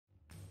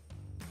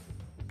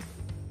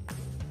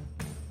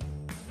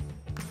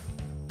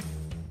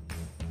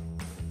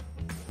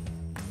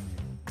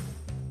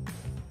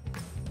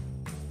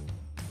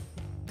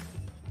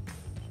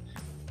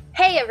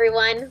Hey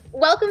everyone,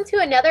 welcome to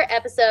another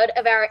episode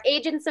of our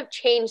Agents of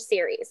Change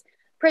series,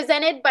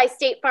 presented by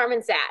State Farm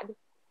and SAD.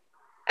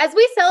 As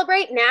we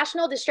celebrate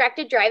National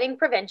Distracted Driving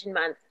Prevention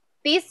Month,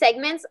 these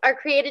segments are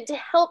created to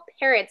help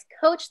parents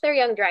coach their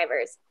young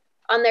drivers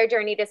on their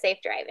journey to safe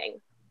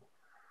driving.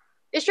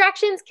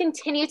 Distractions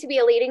continue to be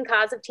a leading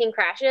cause of teen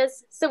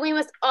crashes, so we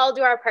must all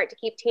do our part to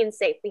keep teens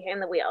safe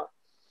behind the wheel.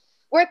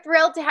 We're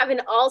thrilled to have an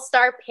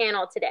all-star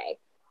panel today.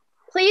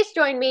 Please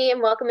join me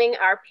in welcoming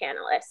our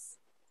panelists.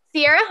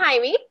 Sierra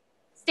Jaime,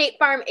 State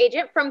Farm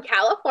agent from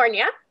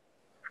California.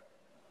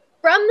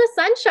 From the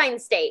Sunshine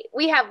State,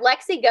 we have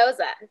Lexi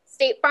Goza,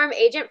 State Farm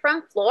agent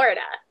from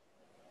Florida.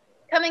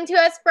 Coming to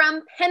us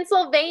from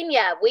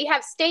Pennsylvania, we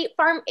have State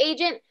Farm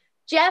agent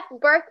Jeff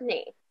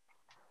Berthney.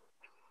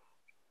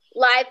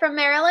 Live from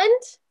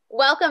Maryland,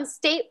 welcome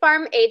State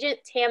Farm agent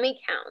Tammy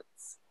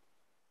Counts.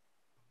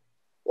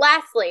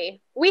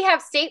 Lastly, we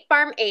have State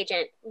Farm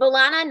agent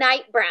Valana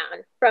Knight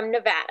Brown from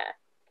Nevada.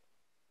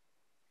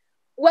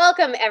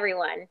 Welcome,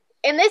 everyone.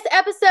 In this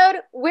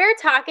episode, we're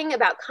talking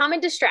about common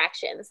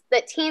distractions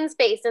that teens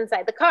face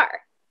inside the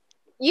car.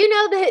 You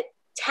know the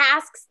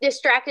tasks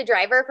distract a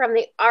driver from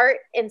the art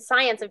and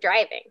science of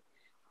driving.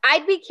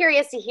 I'd be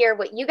curious to hear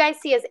what you guys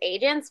see as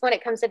agents when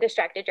it comes to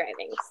distracted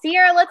driving.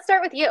 Sierra, let's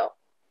start with you.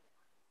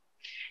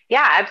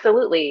 Yeah,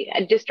 absolutely.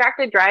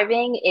 Distracted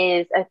driving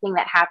is a thing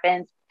that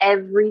happens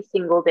every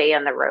single day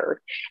on the road.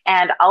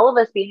 And all of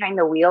us behind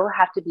the wheel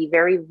have to be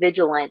very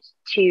vigilant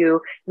to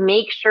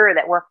make sure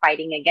that we're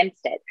fighting against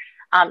it.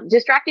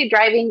 Distracted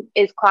driving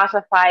is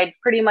classified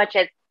pretty much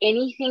as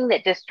anything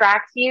that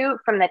distracts you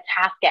from the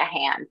task at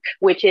hand,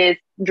 which is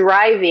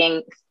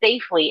driving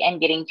safely and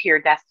getting to your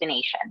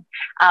destination.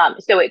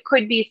 So it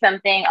could be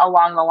something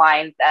along the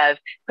lines of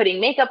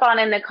putting makeup on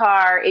in the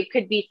car. It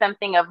could be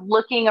something of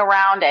looking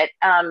around at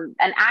an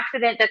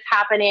accident that's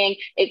happening.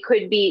 It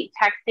could be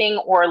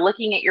texting or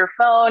looking at your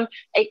phone.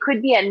 It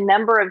could be a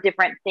number of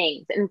different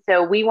things. And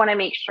so we want to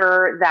make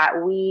sure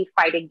that we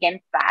fight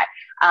against that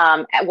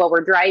while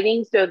we're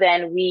driving, so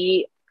then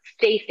we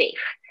stay safe.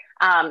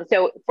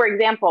 So for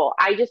example,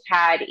 I just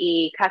had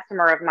a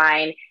customer of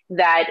mine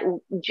that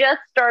just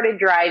started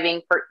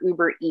driving for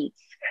Uber Eats.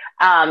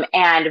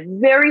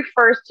 And very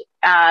first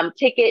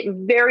ticket,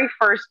 very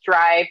first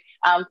drive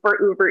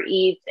for Uber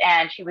Eats.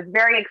 And she was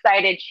very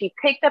excited. She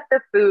picked up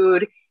the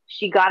food.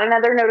 She got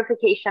another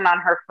notification on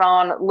her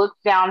phone,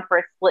 looked down for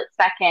a split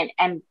second,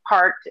 and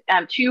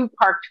two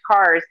parked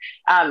cars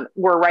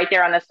were right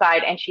there on the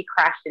side, and she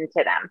crashed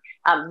into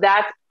them.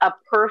 That's a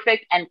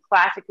perfect and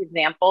classic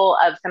example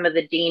of some of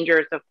the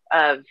dangers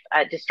of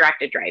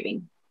distracted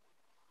driving.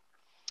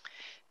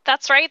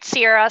 That's right,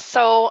 Sierra.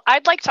 So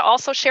I'd like to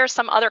also share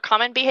some other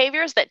common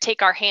behaviors that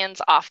take our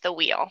hands off the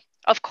wheel.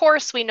 Of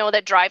course, we know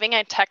that driving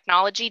and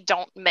technology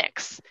don't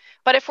mix.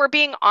 But if we're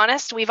being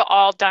honest, we've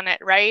all done it,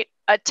 right?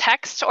 A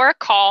text or a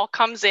call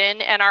comes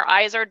in and our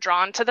eyes are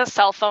drawn to the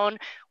cell phone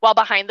while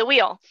behind the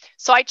wheel.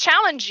 So I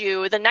challenge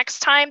you, the next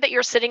time that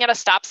you're sitting at a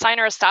stop sign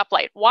or a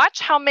stoplight,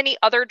 watch how many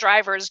other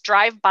drivers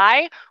drive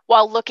by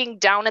while looking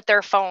down at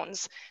their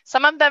phones.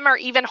 Some of them are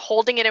even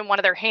holding it in one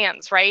of their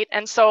hands, right?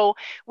 And so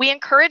we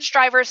encourage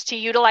drivers to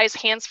utilize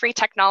hands-free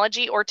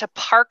technology or to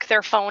park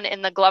their phone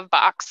in the glove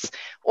box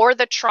or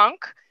the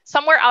trunk,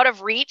 somewhere out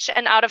of reach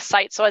and out of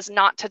sight so as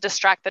not to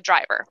distract the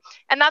driver.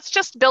 And that's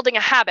just building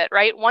a habit,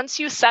 right? Once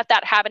you set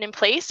that habit in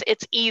place,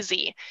 it's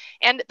easy.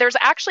 And there's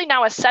actually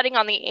now a setting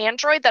on the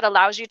Android that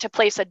allows you to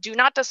place a do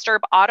not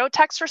disturb auto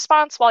text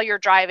response while you're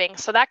driving.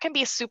 So that can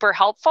be super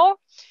helpful.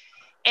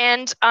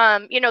 And,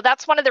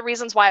 that's one of the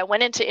reasons why I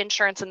went into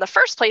insurance in the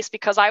first place,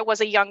 because I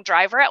was a young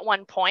driver at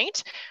one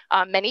point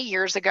many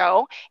years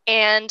ago,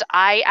 and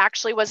I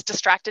actually was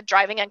distracted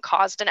driving and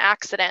caused an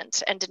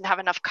accident and didn't have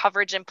enough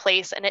coverage in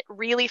place, and it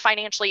really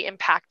financially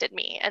impacted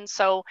me. And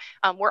so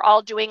we're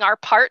all doing our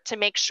part to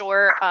make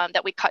sure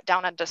that we cut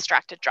down on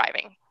distracted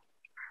driving.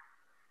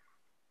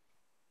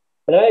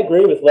 And I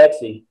agree with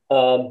Lexi.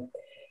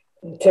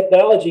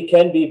 Technology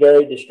can be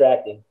very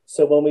distracting.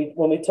 So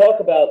when we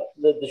talk about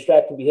the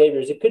distracting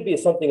behaviors, it could be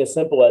something as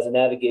simple as a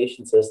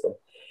navigation system.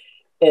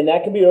 And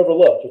that can be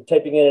overlooked. You're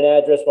typing in an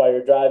address while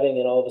you're driving,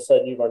 and all of a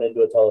sudden you run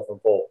into a telephone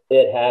pole.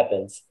 It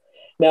happens.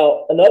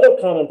 Now, another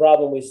common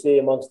problem we see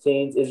amongst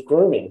teens is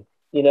grooming.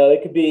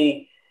 It could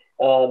be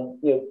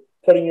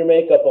putting your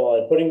makeup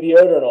on, putting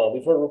deodorant on.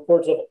 We've heard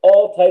reports of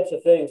all types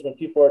of things when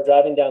people are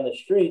driving down the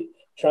street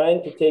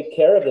trying to take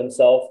care of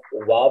themselves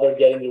while they're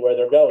getting to where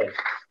they're going.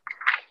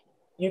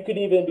 You could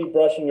even be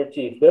brushing your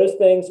teeth. Those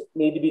things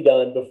need to be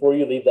done before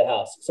you leave the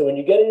house. So when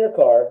you get in your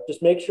car,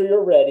 just make sure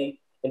you're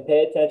ready and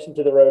pay attention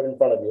to the road in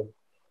front of you.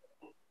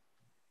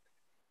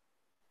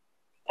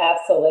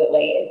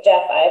 Absolutely.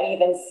 Jeff, I've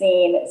even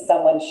seen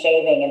someone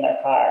shaving in their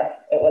car.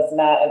 It was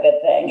not a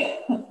good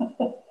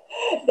thing.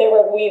 They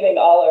were weaving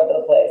all over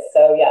the place.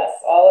 So yes,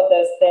 all of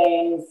those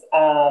things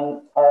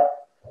are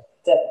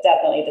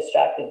definitely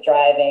distracted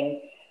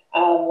driving.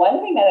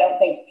 One thing that I don't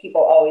think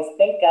people always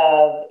think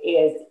of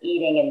is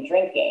eating and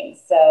drinking.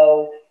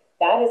 So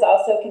that is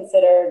also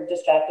considered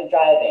distracted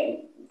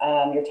driving.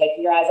 You're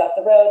taking your eyes off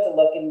the road to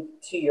look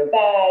into your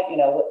bag.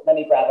 Let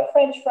me grab a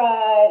French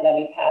fry. Let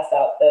me pass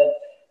out the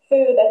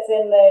food that's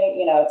in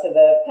to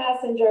the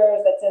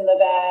passengers that's in the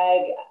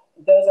bag.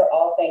 Those are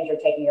all things you're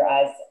taking your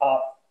eyes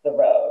off the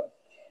road.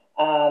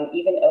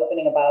 Even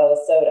opening a bottle of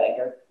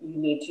soda, you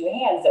need two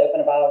hands to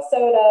open a bottle of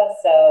soda,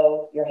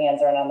 so your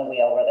hands aren't on the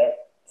wheel where they're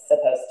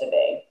supposed to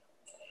be.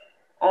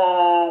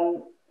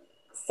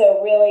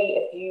 So really,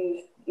 if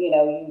you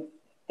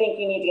think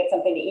you need to get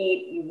something to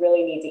eat, you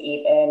really need to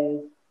eat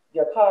in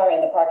your car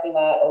in the parking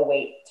lot or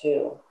wait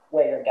to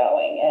where you're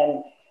going.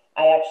 And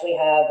I actually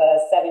have a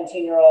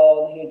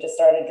 17-year-old who just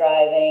started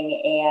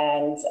driving,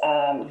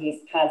 and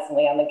he's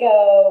constantly on the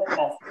go,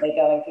 constantly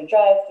going through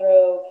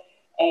drive-through.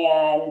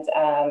 And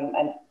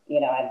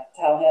I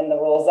tell him the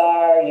rules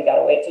are you got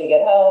to wait till you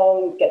get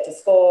home, get to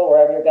school,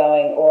 wherever you're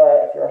going,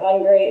 or if you're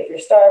hungry, if you're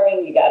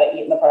starving, you got to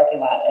eat in the parking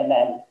lot and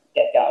then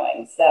get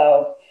going.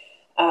 So,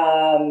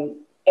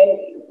 and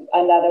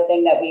another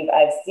thing that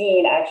I've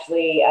seen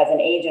actually as an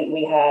agent,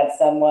 we had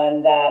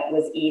someone that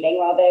was eating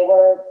while they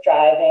were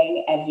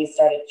driving, and he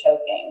started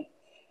choking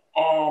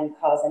and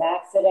caused an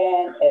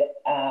accident. It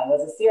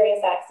was a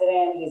serious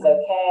accident. He's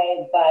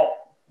okay, but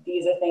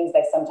these are things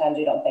that sometimes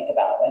you don't think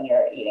about when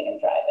you're eating and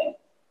driving.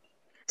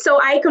 So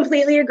I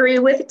completely agree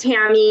with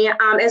Tammy.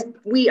 As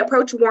we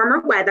approach warmer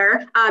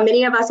weather,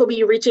 many of us will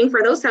be reaching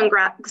for those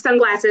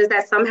sunglasses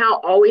that somehow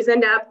always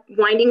end up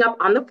winding up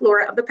on the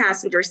floor of the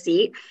passenger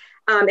seat.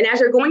 And as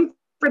you're going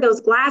for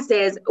those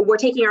glasses, we're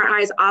taking our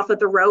eyes off of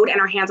the road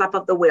and our hands off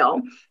of the wheel.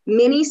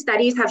 Many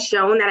studies have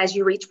shown that as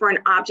you reach for an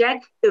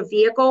object, the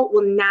vehicle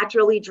will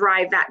naturally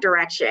drive that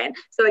direction.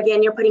 So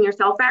again, you're putting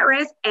yourself at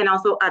risk and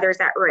also others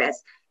at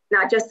risk.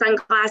 Not just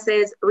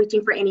sunglasses,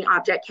 reaching for any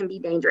object can be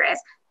dangerous.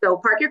 So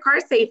park your car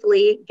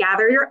safely,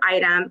 gather your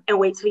item, and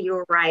wait till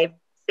you arrive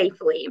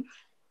safely.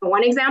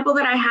 One example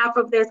that I have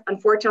of this,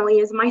 unfortunately,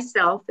 is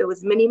myself. It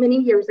was many, many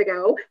years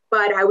ago,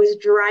 but I was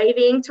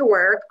driving to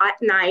work at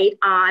night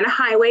on a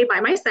highway by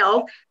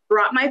myself,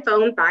 brought my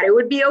phone, thought it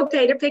would be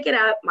okay to pick it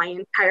up. My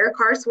entire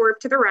car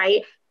swerved to the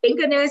right. Thank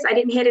goodness I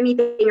didn't hit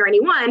anything or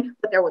anyone,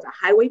 but there was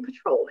a highway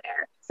patrol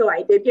there. So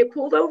I did get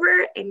pulled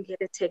over and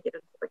get a ticket,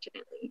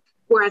 unfortunately,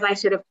 whereas I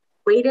should have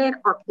waited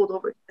or pulled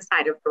over to the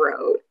side of the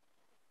road.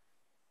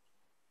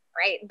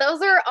 Right.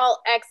 Those are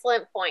all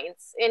excellent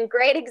points and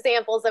great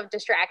examples of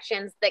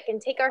distractions that can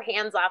take our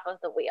hands off of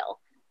the wheel.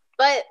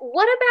 But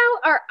what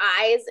about our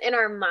eyes and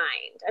our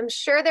mind? I'm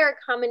sure there are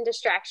common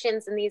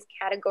distractions in these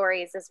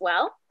categories as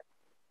well.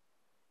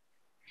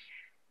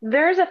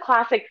 There's a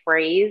classic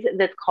phrase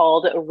that's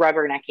called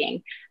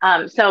rubbernecking.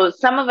 So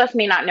some of us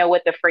may not know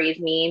what the phrase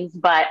means,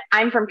 but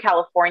I'm from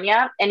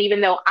California. And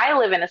even though I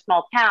live in a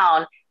small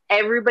town,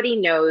 everybody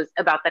knows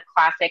about the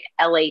classic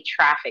LA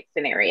traffic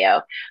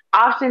scenario.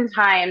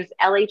 Oftentimes,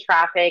 LA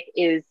traffic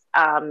is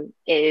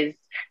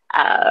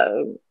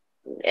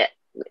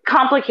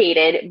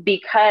complicated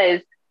because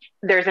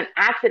there's an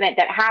accident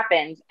that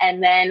happens.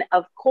 And then,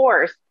 of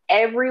course,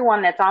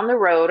 everyone that's on the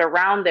road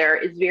around there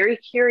is very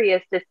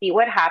curious to see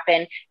what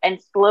happened and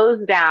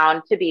slows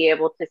down to be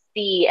able to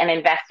see and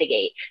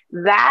investigate.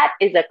 That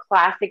is a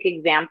classic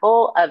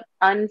example of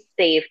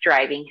unsafe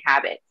driving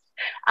habits.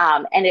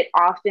 And it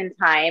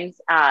oftentimes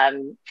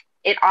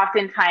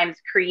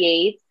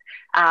creates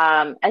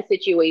a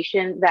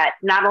situation that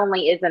not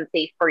only is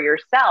unsafe for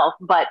yourself,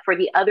 but for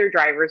the other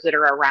drivers that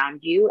are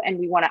around you. And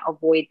we want to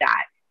avoid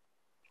that.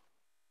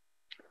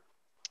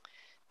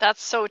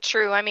 That's so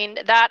true. I mean,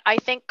 that I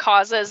think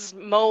causes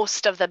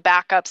most of the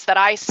backups that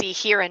I see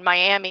here in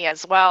Miami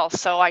as well.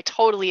 So I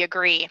totally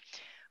agree.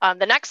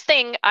 The next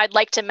thing I'd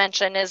like to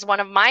mention is one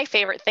of my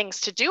favorite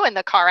things to do in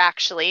the car,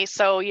 actually.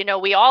 So,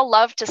 we all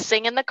love to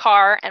sing in the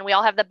car and we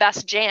all have the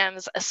best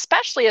jams,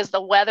 especially as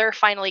the weather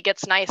finally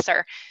gets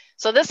nicer.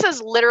 So this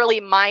is literally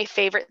my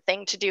favorite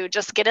thing to do.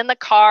 Just get in the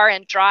car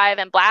and drive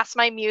and blast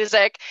my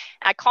music.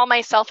 I call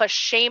myself a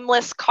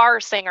shameless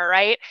car singer,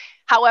 right?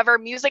 However,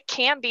 music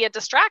can be a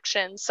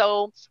distraction.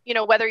 So,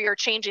 whether you're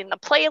changing the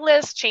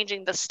playlist,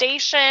 changing the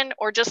station,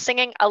 or just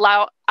singing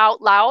out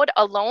loud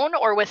alone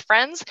or with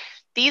friends,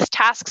 these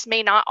tasks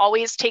may not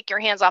always take your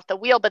hands off the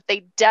wheel, but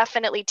they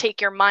definitely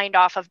take your mind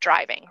off of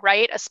driving,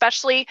 right?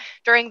 Especially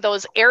during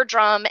those air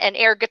drum and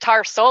air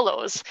guitar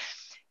solos.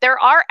 There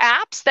are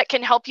apps that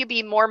can help you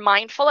be more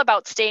mindful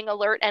about staying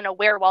alert and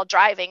aware while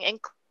driving,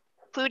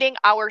 including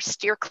our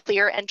Steer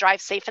Clear and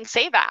Drive Safe and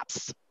Save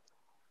apps.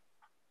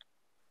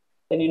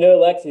 And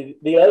Lexi,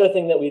 the other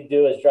thing that we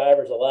do as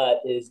drivers a lot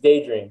is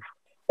daydream.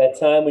 That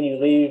time when you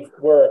leave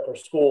work or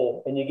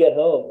school and you get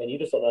home and you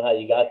just don't know how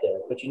you got there,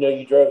 but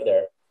you drove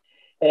there.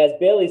 And as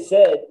Bailey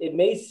said, it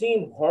may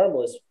seem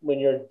harmless when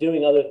you're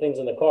doing other things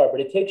in the car,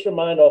 but it takes your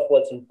mind off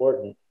what's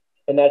important,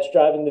 and that's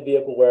driving the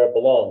vehicle where it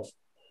belongs.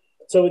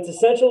 So it's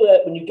essential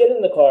that when you get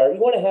in the car, you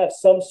want to have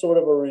some sort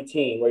of a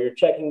routine where you're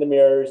checking the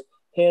mirrors,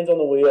 hands on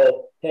the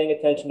wheel, paying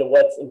attention to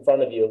what's in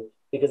front of you,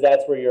 because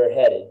that's where you're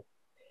headed.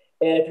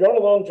 And if you're on a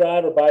long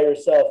drive or by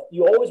yourself,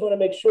 you always want to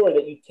make sure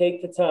that you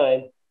take the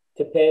time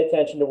to pay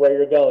attention to where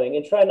you're going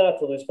and try not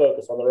to lose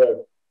focus on the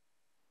road.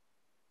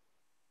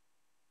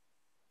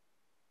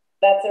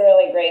 That's a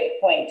really great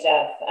point,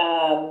 Jeff.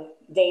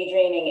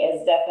 Daydreaming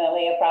is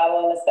definitely a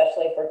problem,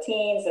 especially for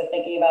teens. They're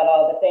thinking about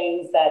all the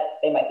things that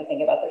they might be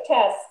thinking about their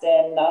test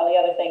and all the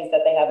other things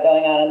that they have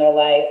going on in their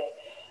life.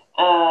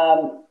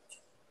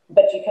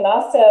 But you can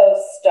also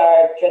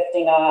start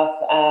drifting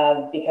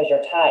off because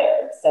you're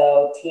tired.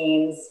 So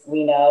teens,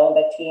 we know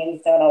that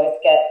teens don't always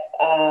get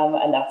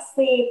enough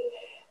sleep,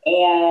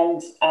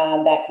 and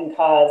that can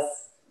cause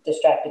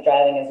distracted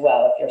driving as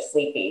well if you're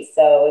sleepy.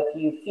 So if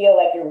you feel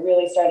like you're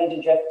really starting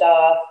to drift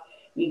off,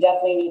 you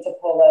definitely need to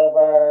pull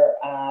over,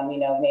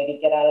 maybe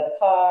get out of the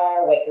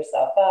car, wake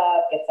yourself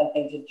up, get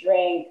something to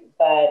drink.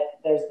 But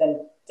there's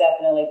been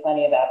definitely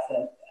plenty of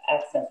accidents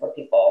where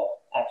people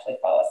actually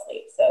fall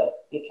asleep. So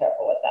be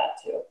careful with that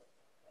too.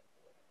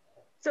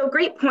 So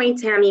great point,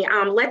 Tammy.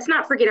 Let's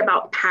not forget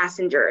about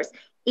passengers.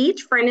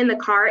 Each friend in the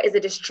car is a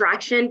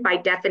distraction by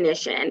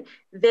definition.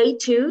 They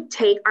too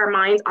take our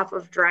minds off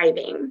of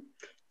driving.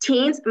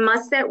 Teens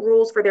must set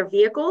rules for their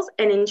vehicles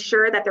and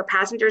ensure that their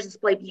passengers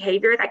display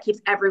behavior that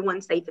keeps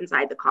everyone safe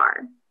inside the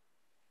car.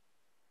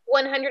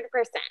 100%.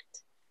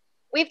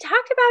 We've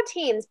talked about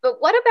teens,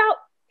 but what about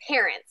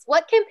parents?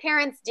 What can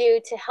parents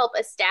do to help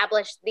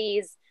establish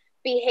these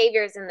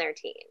behaviors in their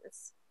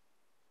teens?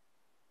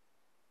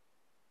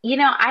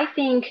 I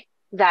think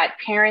that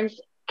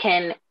parents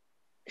can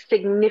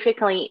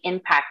significantly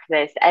impact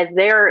this, as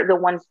they're the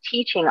ones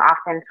teaching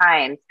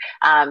oftentimes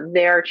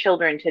their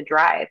children to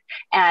drive.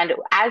 And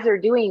as they're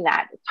doing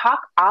that,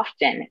 talk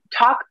often,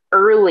 talk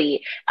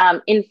early,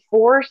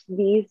 enforce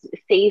these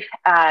safe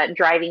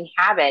driving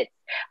habits.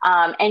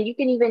 And you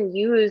can even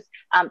use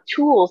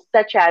tools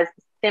such as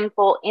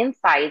simple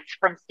insights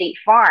from State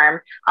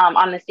Farm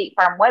on the State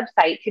Farm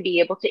website to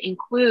be able to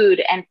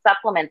include and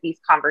supplement these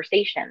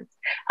conversations.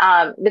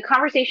 The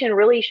conversation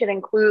really should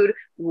include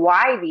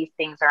why these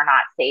things are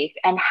not safe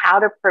and how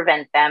to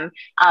prevent them,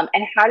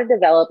 and how to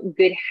develop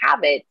good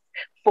habits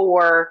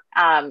for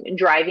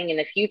driving in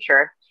the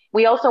future.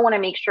 We also want to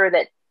make sure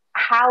that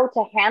how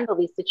to handle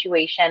these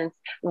situations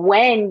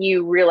when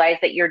you realize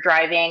that you're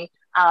driving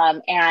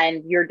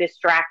and you're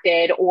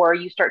distracted, or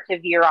you start to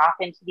veer off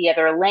into the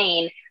other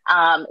lane,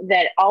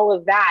 that all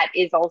of that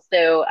is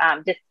also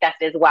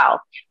discussed as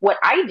well. What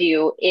I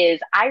do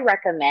is I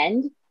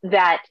recommend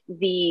that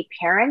the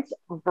parents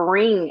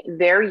bring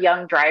their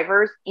young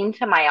drivers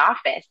into my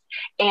office,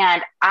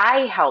 and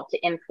I help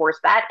to enforce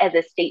that as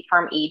a State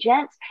Farm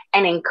agent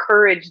and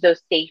encourage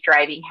those safe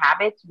driving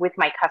habits with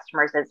my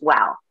customers as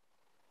well.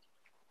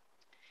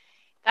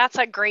 That's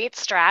a great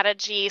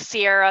strategy,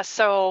 Sierra.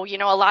 So,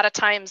 a lot of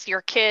times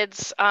your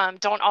kids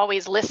don't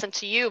always listen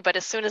to you, but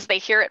as soon as they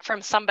hear it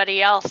from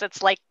somebody else,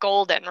 it's like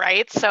golden,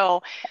 right?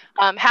 So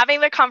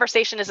having the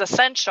conversation is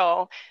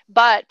essential,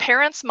 but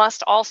parents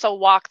must also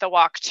walk the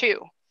walk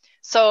too.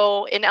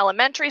 So in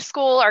elementary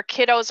school, our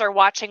kiddos are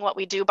watching what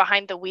we do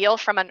behind the wheel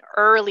from an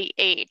early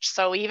age.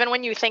 So even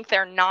when you think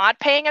they're not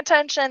paying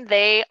attention,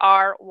 they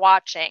are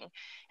watching.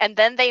 And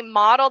then they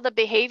model the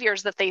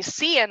behaviors that they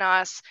see in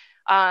us,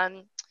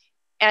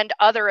 and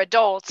other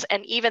adults,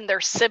 and even their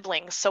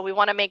siblings. So we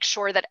want to make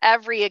sure that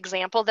every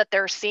example that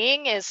they're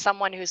seeing is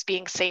someone who's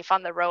being safe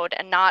on the road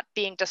and not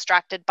being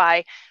distracted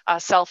by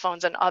cell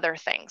phones and other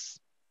things.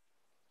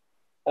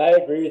 I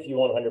agree with you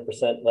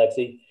 100%,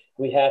 Lexi.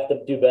 We have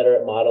to do better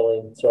at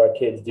modeling so our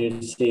kids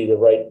do see the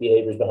right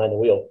behaviors behind the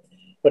wheel.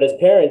 But as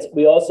parents,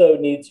 we also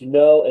need to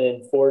know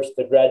and enforce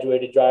the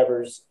graduated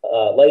driver's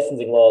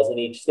licensing laws in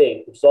each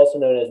state, which is also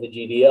known as the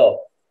GDL.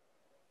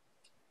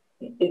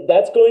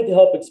 That's going to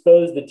help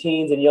expose the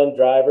teens and young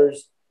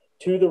drivers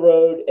to the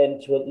road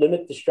and to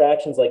limit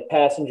distractions like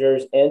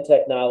passengers and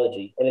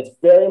technology. And it's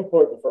very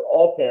important for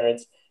all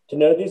parents to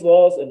know these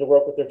laws and to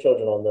work with their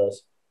children on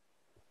those.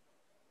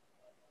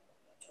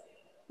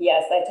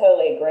 Yes, I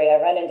totally agree.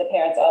 I run into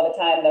parents all the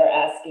time. They're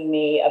asking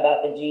me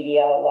about the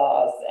GDL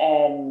laws,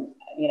 and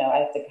I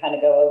have to kind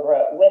of go over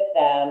it with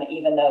them,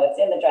 even though it's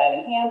in the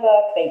driving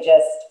handbook. They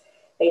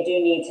do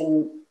need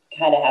to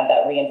kind of have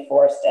that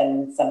reinforced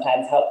and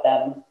sometimes help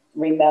them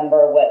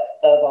remember what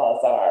the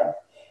laws are.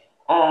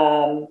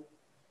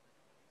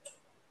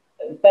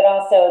 But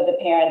also the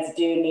parents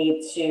do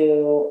need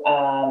to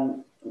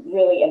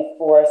really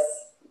enforce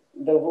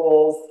the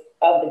rules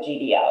of the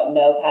GDL.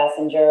 No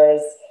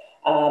passengers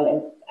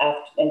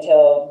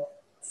until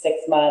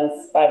 6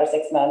 months, 5 or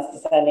 6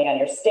 months, depending on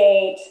your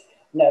state.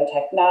 No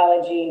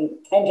technology,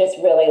 and just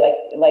really like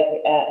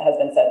has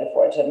been said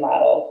before, to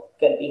model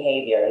good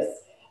behaviors.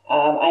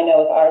 I know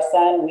with our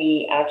son,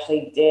 we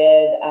actually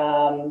did.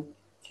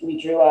 We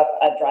drew up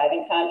a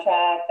driving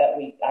contract that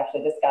we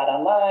actually just got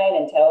online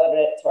and tailored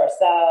it to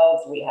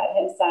ourselves. We had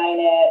him sign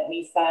it.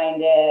 We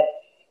signed it.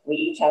 We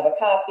each have a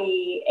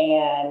copy,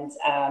 and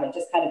it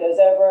just kind of goes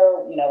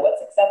over,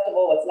 what's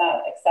acceptable, what's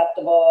not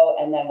acceptable,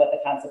 and then what the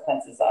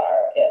consequences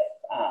are if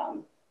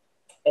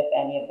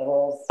any of the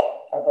rules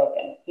are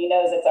broken. He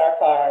knows it's our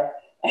car,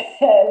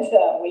 and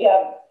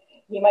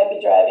he might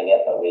be driving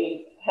it, but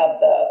we have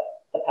the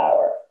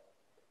power.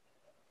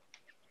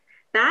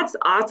 That's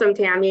awesome,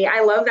 Tammy.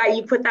 I love that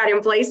you put that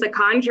in place, a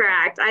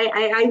contract.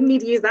 I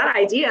need to use that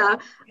idea.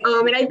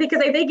 And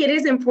because I think it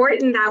is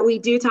important that we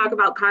do talk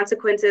about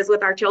consequences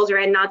with our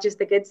children, not just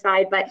the good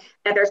side, but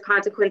that there's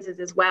consequences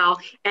as well.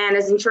 And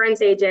as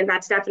insurance agent,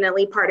 that's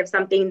definitely part of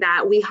something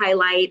that we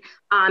highlight.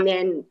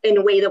 And in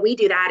a way that we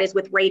do that is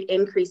with rate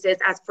increases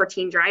as for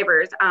teen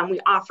drivers. We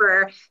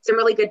offer some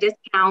really good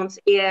discounts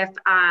if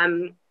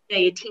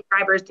the teen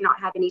drivers do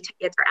not have any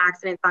tickets or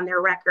accidents on their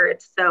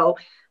records. So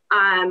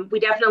we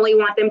definitely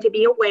want them to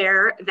be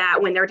aware that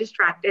when they're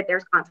distracted,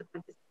 there's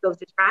consequences to those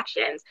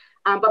distractions.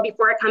 But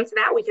before it comes to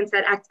that, we can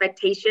set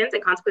expectations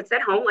and consequences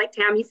at home, like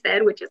Tammy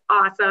said, which is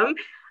awesome.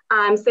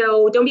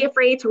 So don't be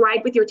afraid to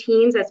ride with your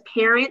teens as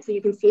parents so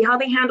you can see how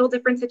they handle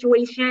different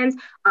situations.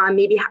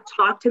 Maybe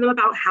talk to them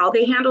about how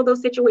they handle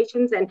those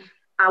situations and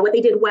what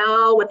they did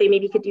well, what they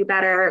maybe could do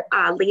better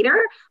later.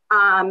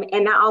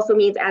 And that also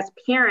means as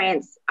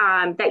parents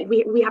that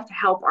we have to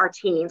help our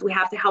teens. We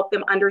have to help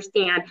them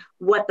understand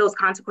what those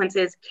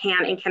consequences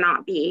can and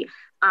cannot be.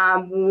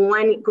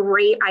 One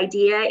great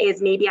idea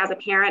is maybe as a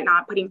parent,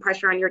 not putting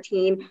pressure on your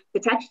teen to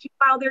text you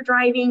while they're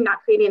driving, not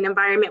creating an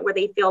environment where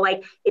they feel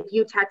like if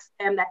you text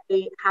them that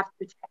they have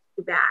to text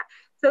you back.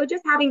 So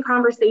just having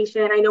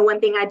conversation. I know one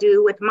thing I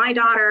do with my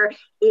daughter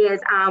is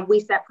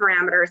we set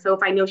parameters. So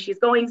if I know she's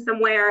going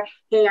somewhere,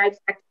 hey, I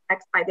expect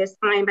text by this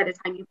time. By the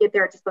time you get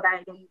there, just so that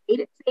I know you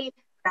made it safe,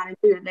 that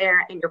you're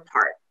there and you're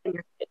part and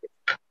you're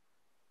safe.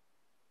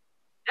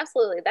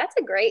 Absolutely. That's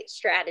a great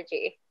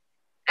strategy.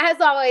 As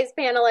always,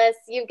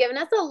 panelists, you've given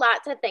us a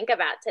lot to think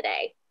about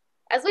today.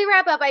 As we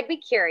wrap up, I'd be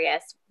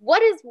curious,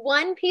 what is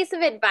one piece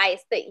of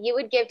advice that you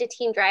would give to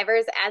teen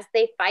drivers as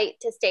they fight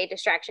to stay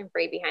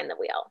distraction-free behind the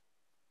wheel?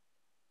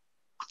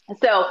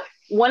 So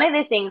one of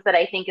the things that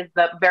I think is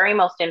the very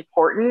most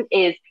important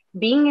is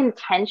being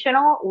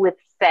intentional with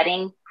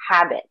setting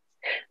habits.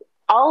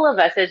 All of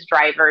us as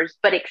drivers,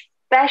 but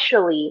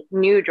especially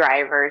new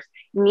drivers,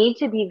 need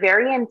to be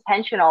very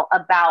intentional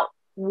about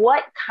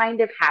what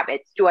kind of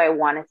habits do I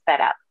want to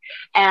set up.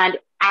 And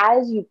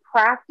as you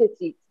practice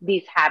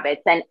these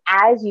habits and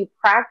as you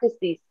practice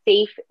these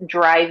safe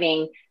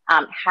driving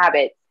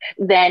habits,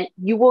 then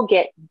you will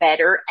get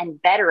better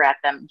and better at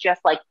them, just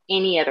like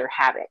any other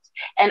habit.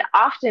 And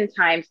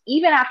oftentimes,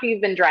 even after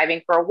you've been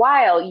driving for a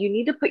while, you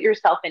need to put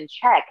yourself in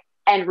check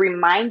and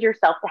remind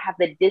yourself to have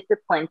the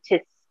discipline to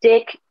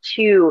stick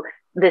to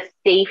the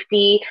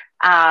safety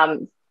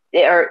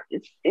or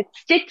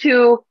stick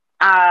to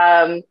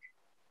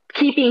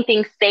keeping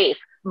things safe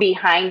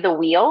behind the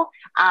wheel.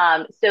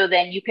 So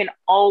then you can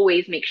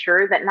always make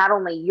sure that not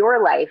only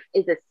your life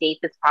is as safe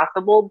as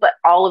possible, but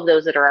all of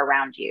those that are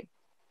around you.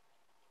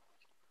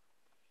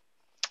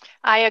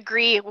 I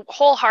agree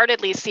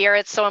wholeheartedly, Sierra.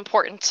 It's so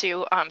important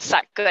to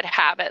set good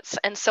habits.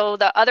 And so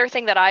the other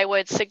thing that I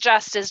would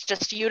suggest is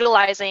just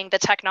utilizing the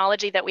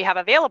technology that we have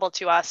available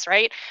to us,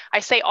 right? I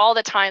say all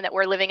the time that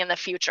we're living in the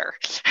future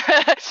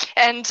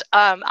and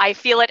I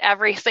feel it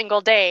every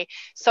single day.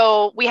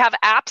 So we have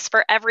apps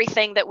for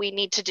everything that we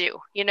need to do.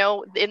 You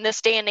know, in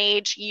this day and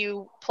age,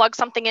 you plug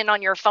something in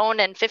on your phone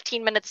and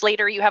 15 minutes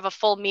later, you have a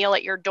full meal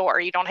at your door.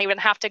 You don't even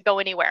have to go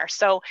anywhere.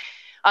 So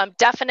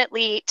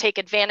definitely take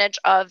advantage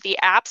of the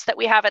apps that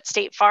we have at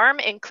State Farm,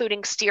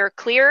 including Steer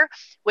Clear,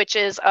 which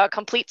is a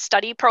complete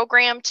study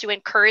program to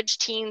encourage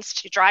teens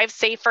to drive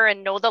safer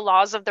and know the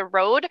laws of the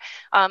road,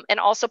 and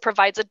also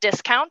provides a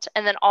discount.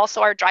 And then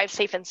also our Drive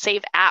Safe and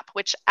Save app,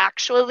 which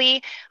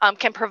actually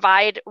can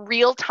provide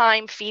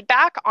real-time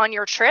feedback on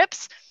your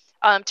trips.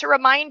 To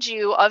remind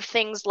you of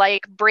things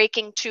like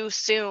braking too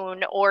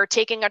soon or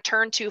taking a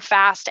turn too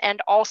fast,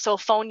 and also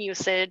phone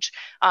usage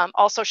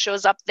also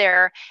shows up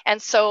there. And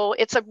so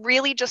it's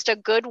really just a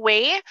good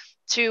way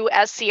to,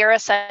 as Sierra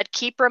said,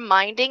 keep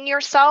reminding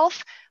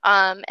yourself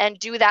and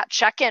do that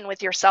check-in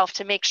with yourself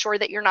to make sure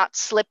that you're not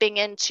slipping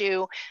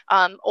into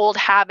old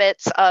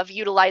habits of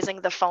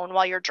utilizing the phone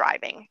while you're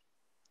driving.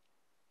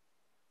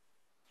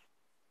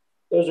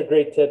 Those are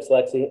great tips,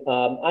 Lexi.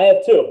 I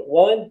have two.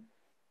 One,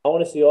 I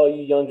want to see all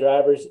you young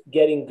drivers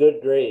getting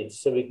good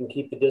grades so we can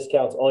keep the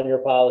discounts on your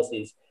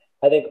policies.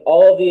 I think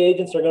all of the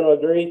agents are going to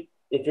agree.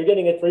 If you're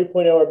getting a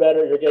 3.0 or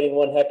better, you're getting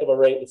one heck of a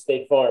rate with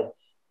State Farm.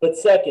 But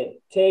second,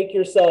 take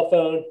your cell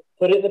phone,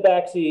 put it in the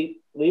back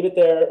seat, leave it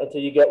there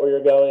until you get where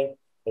you're going,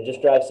 and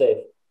just drive safe.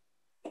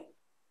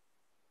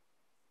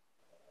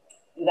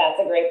 That's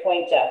a great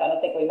point, Jeff. I don't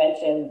think we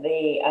mentioned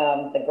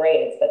the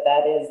grades, but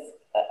that is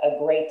a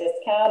great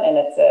discount, and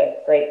it's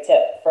a great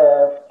tip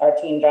for our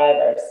teen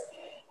drivers.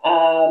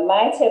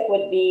 My tip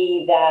would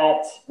be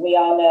that we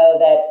all know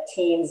that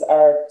teens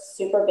are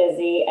super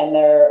busy and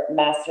they're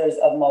masters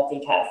of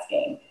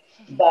multitasking,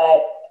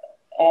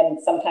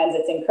 and sometimes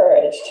it's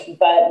encouraged,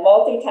 but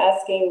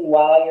multitasking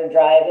while you're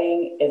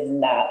driving is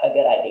not a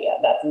good idea.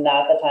 That's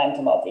not the time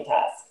to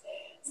multitask.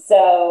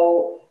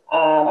 So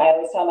I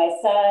always tell my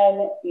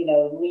son,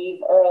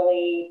 leave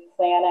early,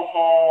 plan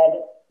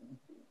ahead,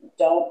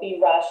 don't be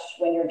rushed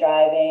when you're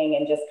driving,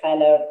 and just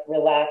kind of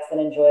relax and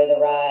enjoy the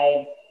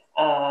ride.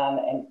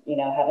 And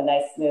have a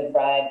nice smooth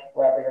ride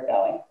wherever you're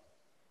going.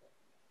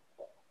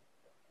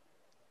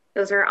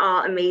 Those are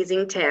all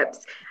amazing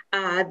tips.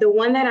 The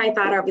one that I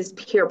thought of is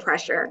peer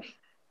pressure.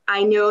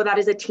 I know that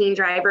as a teen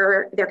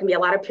driver, there can be a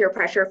lot of peer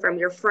pressure from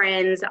your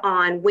friends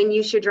on when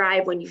you should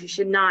drive, when you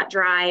should not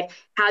drive,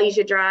 how you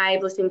should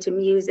drive, listening to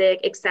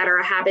music,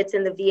 etc., habits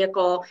in the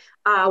vehicle.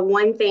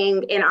 One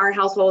thing in our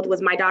household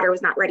was my daughter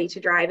was not ready to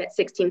drive at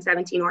 16,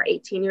 17, or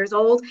 18 years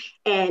old.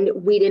 And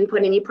we didn't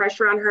put any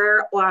pressure on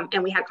her.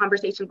 And we had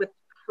conversations with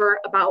her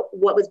about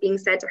what was being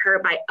said to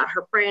her by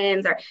her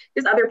friends or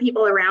just other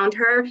people around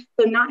her.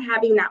 So not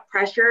having that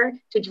pressure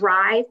to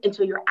drive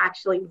until you're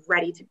actually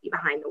ready to be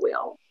behind the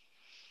wheel.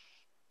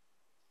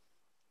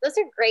 Those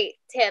are great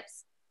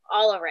tips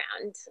all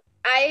around.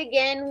 I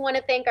again want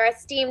to thank our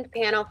esteemed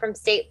panel from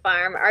State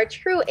Farm, our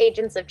true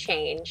agents of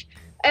change.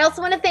 I also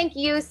want to thank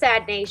you,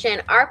 SAD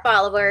Nation, our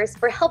followers,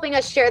 for helping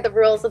us share the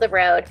rules of the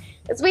road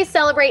as we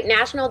celebrate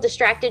National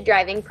Distracted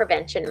Driving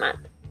Prevention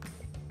Month.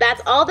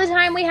 That's all the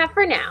time we have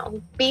for now.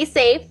 Be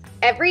safe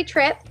every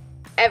trip,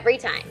 every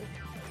time.